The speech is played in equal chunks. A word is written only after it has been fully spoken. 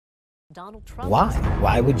Donald Trump. Why?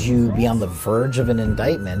 Why would you be on the verge of an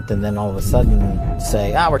indictment and then all of a sudden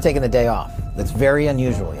say, we're taking the day off? That's very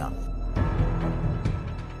unusual, Jan.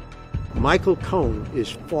 Michael Cohen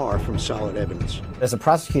is far from solid evidence. As a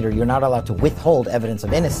prosecutor, you're not allowed to withhold evidence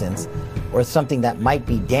of innocence or something that might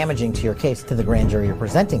be damaging to your case to the grand jury you're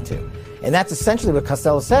presenting to. And that's essentially what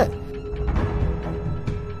Costello said.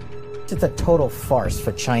 It's a total farce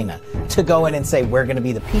for China to go in and say, we're going to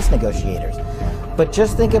be the peace negotiators. But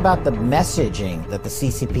just think about the messaging that the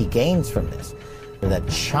CCP gains from this, that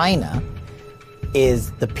China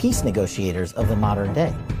is the peace negotiators of the modern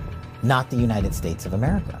day, not the United States of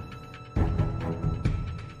America.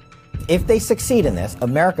 If they succeed in this,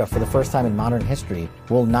 America, for the first time in modern history,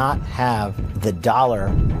 will not have the dollar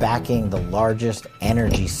backing the largest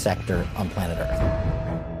energy sector on planet Earth.